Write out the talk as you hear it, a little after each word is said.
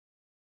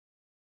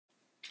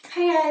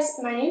Hi guys,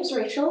 my name's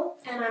Rachel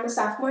and I'm a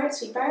sophomore at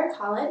Sweet Briar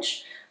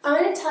College.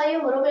 I'm going to tell you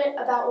a little bit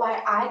about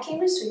why I came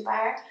to Sweet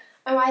Briar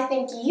and why I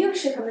think you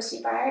should come to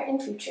Sweet Briar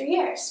in future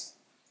years.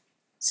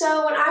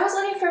 So when I was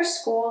looking for a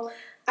school,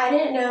 I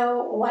didn't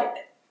know what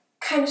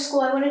kind of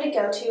school I wanted to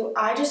go to.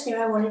 I just knew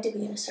I wanted to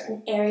be in a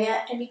certain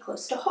area and be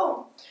close to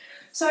home.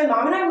 So my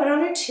mom and I went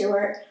on a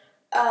tour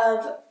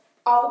of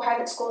all the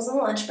private schools in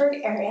the Lynchburg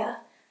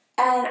area,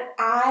 and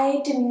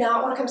I did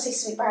not want to come to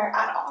Sweet Briar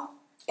at all.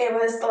 It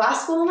was the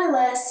last school on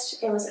my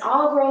list. It was an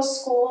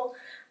all-girls school.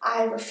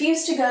 I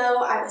refused to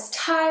go. I was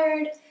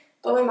tired,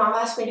 but my mom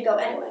asked me to go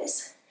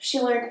anyways. She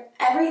learned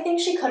everything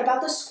she could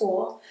about the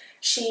school.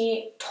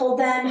 She told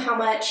them how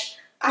much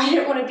I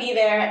didn't want to be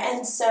there,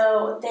 and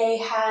so they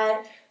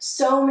had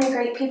so many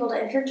great people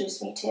to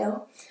introduce me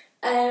to.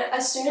 And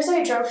as soon as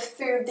I drove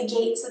through the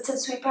gates that said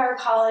Sweet Briar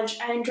College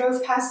and I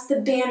drove past the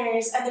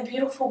banners and the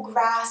beautiful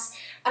grass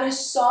and I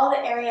saw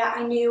the area,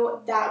 I knew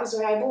that was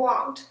where I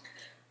belonged.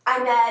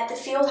 I met the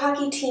field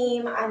hockey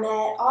team, I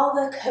met all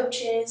the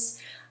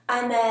coaches,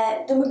 I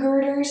met the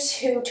McGirders,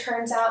 who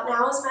turns out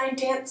now is my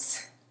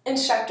dance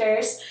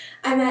instructors.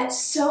 I met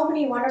so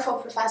many wonderful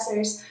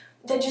professors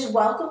that just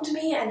welcomed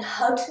me and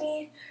hugged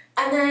me.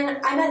 And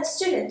then I met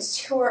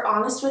students who were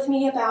honest with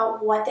me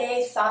about what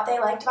they thought they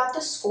liked about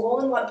the school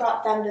and what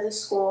brought them to the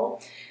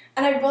school.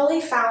 And I really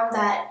found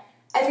that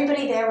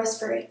everybody there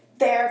was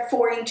there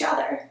for each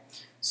other.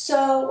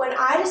 So when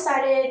I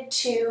decided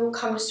to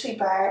come to Sweet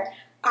Briar,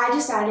 I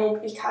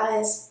decided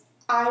because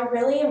I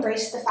really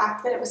embraced the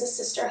fact that it was a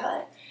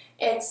sisterhood.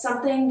 It's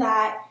something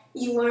that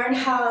you learn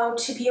how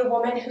to be a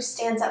woman who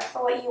stands up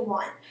for what you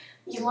want.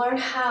 You learn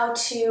how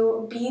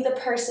to be the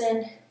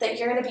person that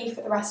you're going to be for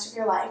the rest of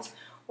your life,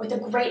 with a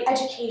great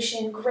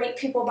education, great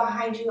people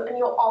behind you, and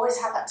you'll always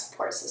have that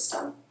support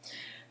system.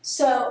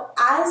 So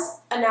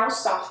as a now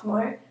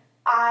sophomore,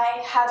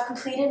 I have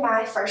completed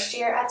my first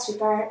year at Sweet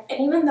Briar, and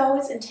even though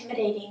it's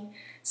intimidating,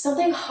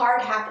 something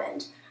hard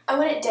happened. And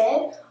when it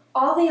did,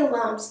 all the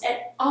alums and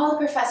all the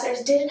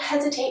professors didn't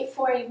hesitate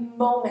for a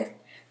moment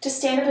to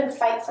stand up and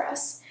fight for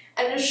us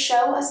and to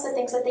show us the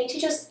things that they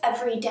teach us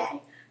every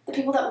day, the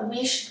people that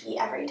we should be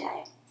every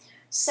day.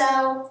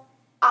 So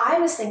I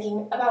was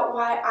thinking about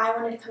why I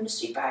wanted to come to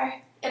Sweet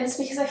Briar, and it's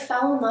because I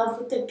fell in love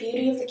with the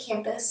beauty of the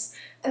campus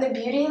and the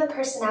beauty of the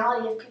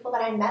personality of people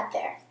that I met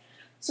there.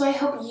 So I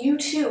hope you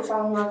too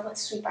fall in love with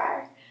Sweet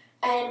Briar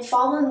and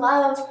fall in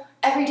love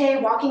every day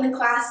walking to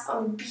class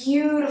on a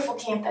beautiful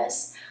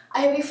campus.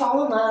 I hope you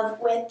fall in love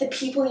with the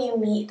people you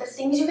meet, the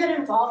things you get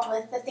involved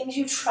with, the things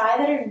you try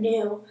that are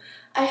new.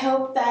 I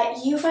hope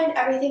that you find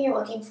everything you're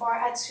looking for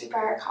at Sweet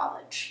Briar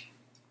College.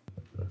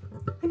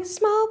 Like a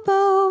small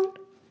boat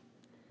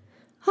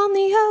on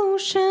the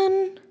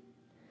ocean,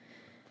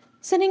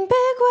 sending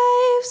big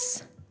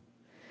waves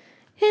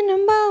into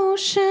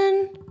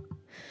motion,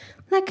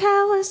 like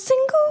how a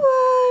single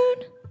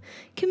word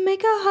can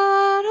make a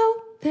heart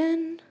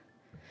open.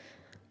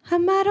 I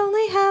might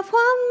only have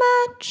one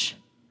match,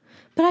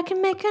 but I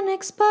can make an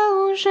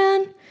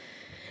explosion.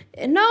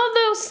 And all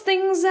those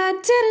things I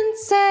didn't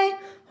say,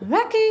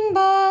 wrecking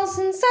balls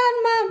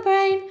inside my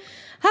brain,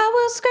 I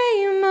will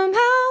scream them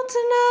out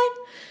tonight.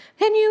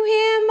 And you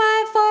hear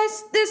my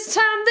voice this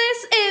time.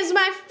 This is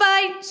my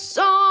fight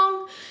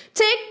song.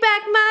 Take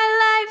back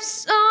my life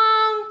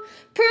song.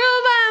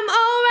 Prove I'm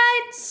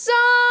alright song.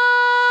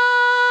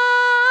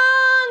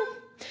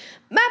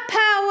 My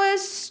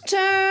power's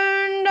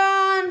turned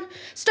on.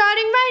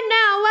 Starting right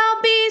now,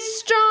 I'll be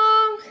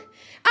strong.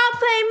 I'll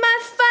play my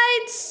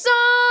fight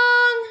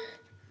song.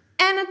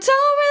 And I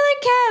don't really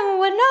care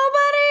what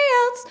nobody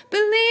else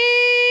believes,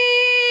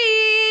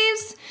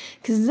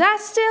 'cause I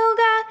still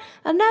got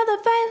another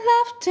fight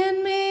left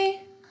in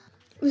me.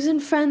 Losing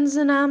friends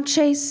and I'm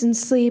chasing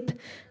sleep.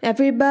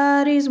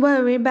 Everybody's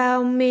worried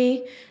about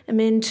me. I'm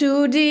in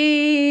too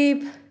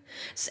deep.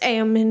 Say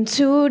I'm in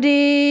too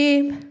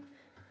deep.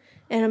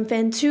 And I've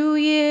been 2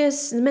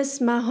 years and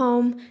miss my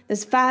home.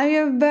 There's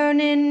fire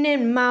burning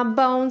in my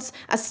bones.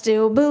 I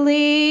still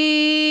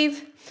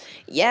believe.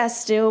 Yeah, I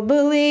still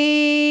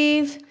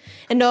believe.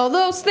 And all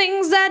those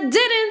things I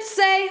didn't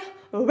say,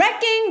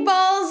 wrecking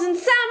balls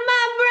inside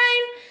my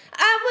brain,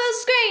 I will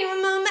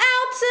scream them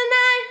out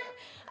tonight.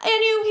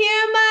 And you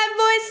hear my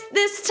voice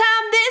this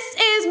time. This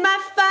is my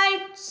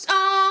fight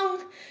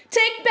song.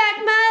 Take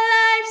back my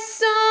life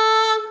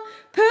song.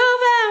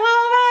 Prove I'm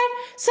alright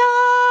song.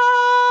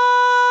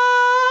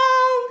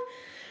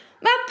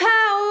 My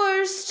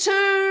power's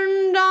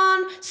turned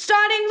on.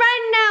 Starting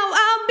right now,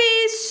 I'll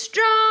be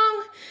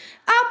strong.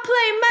 I'll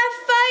play my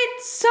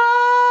fight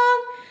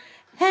song.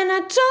 And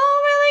I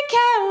don't really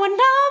care what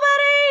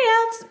nobody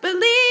else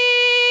believes,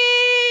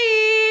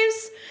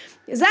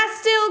 'cause I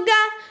still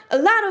got a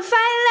lot of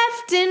fight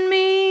left in me.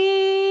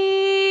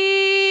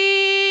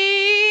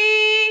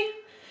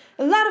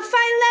 A lot of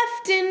fight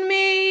left in me.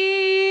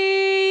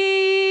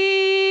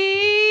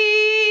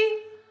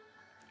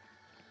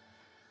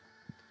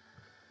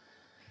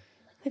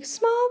 Like a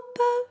small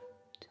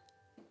boat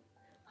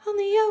on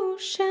the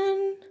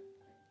ocean,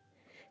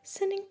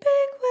 sending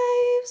big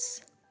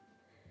waves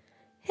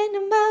in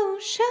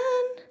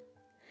emotion,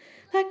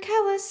 like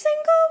how a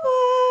single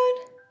word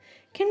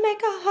can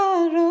make a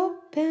heart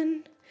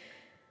open.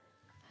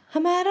 I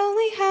might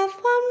only have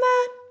one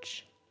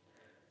match,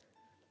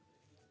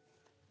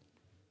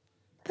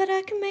 but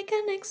I can make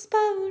an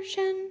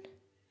explosion.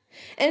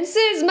 And this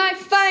is my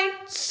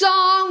fight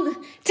song,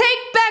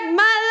 take back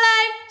my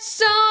life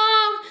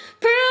song,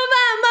 prove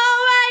I'm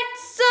alright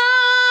song.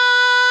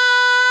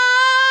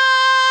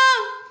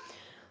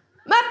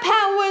 My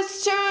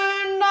power's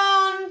turned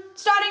on,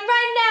 starting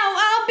right now,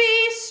 I'll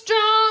be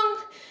strong.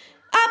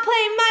 I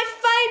play my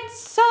fight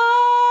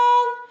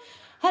song,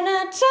 and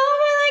I don't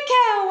really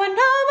care what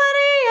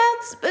nobody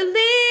else believes,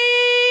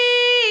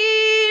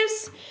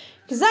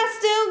 'cause I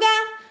still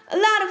got a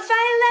lot of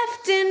fight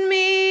left in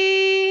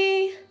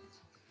me.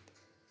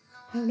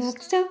 And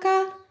I've still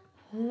got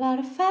a lot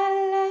of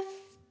fire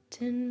left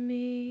in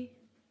me.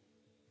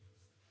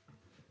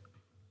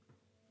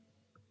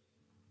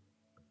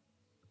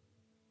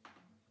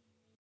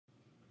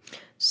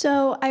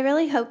 So I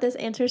really hope this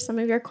answers some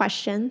of your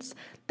questions,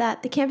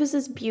 that the campus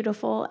is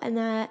beautiful, and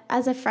that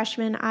as a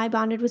freshman, I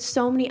bonded with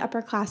so many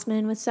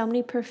upperclassmen, with so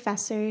many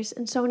professors,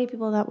 and so many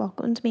people that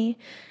welcomed me.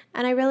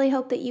 And I really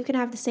hope that you can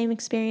have the same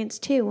experience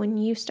too when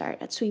you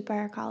start at Sweet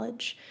Briar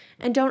College.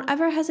 And don't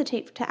ever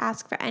hesitate to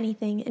ask for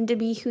anything and to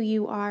be who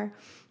you are,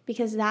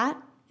 because that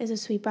is a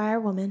Sweet Briar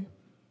woman.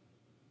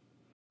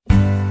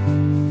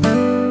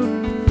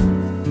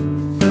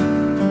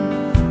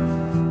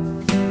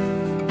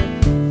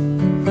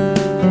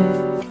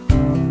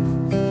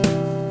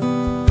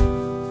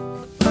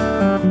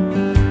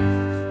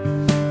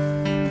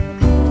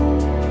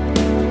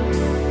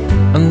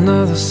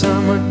 Another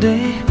summer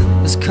day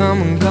has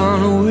come and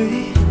gone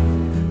away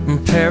from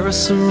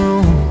Paris or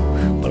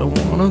Rome, but I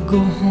wanna go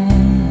home.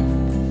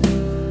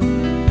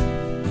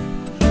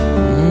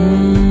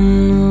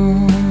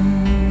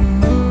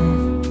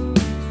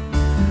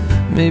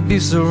 Maybe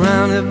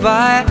surrounded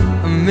by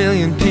a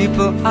million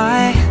people,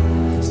 I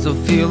still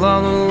feel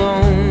all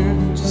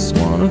alone. Just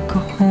wanna go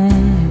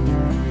home.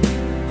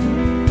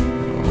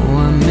 Oh,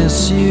 I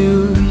miss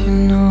you, you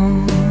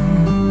know.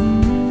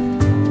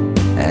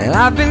 And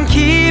I've been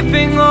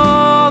keeping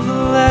all the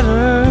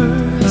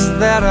letters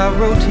that I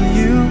wrote to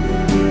you,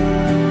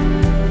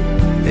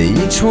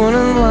 each one a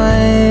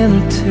line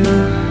or two.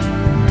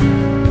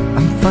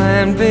 I'm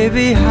fine,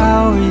 baby,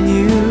 how are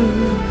you?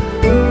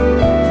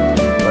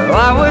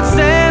 Well, I would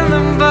send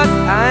them, but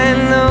I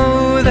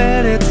know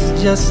that it's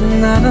just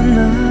not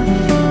enough.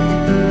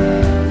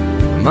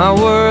 My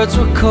words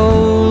were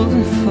cold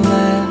and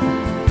flat,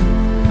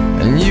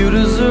 and you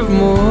deserve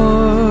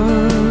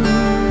more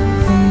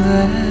than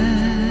that.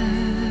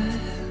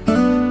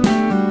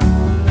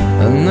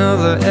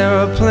 Another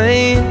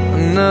aeroplane,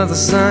 another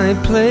sunny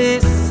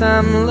place.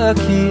 I'm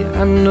lucky,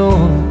 I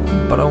know,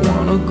 but I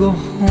wanna go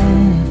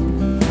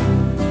home.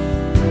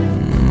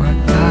 I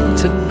got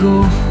to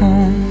go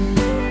home.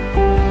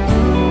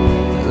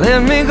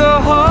 Let me go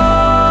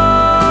home.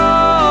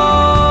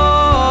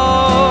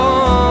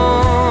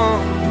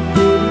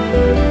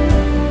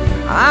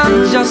 I'm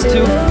just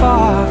too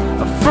far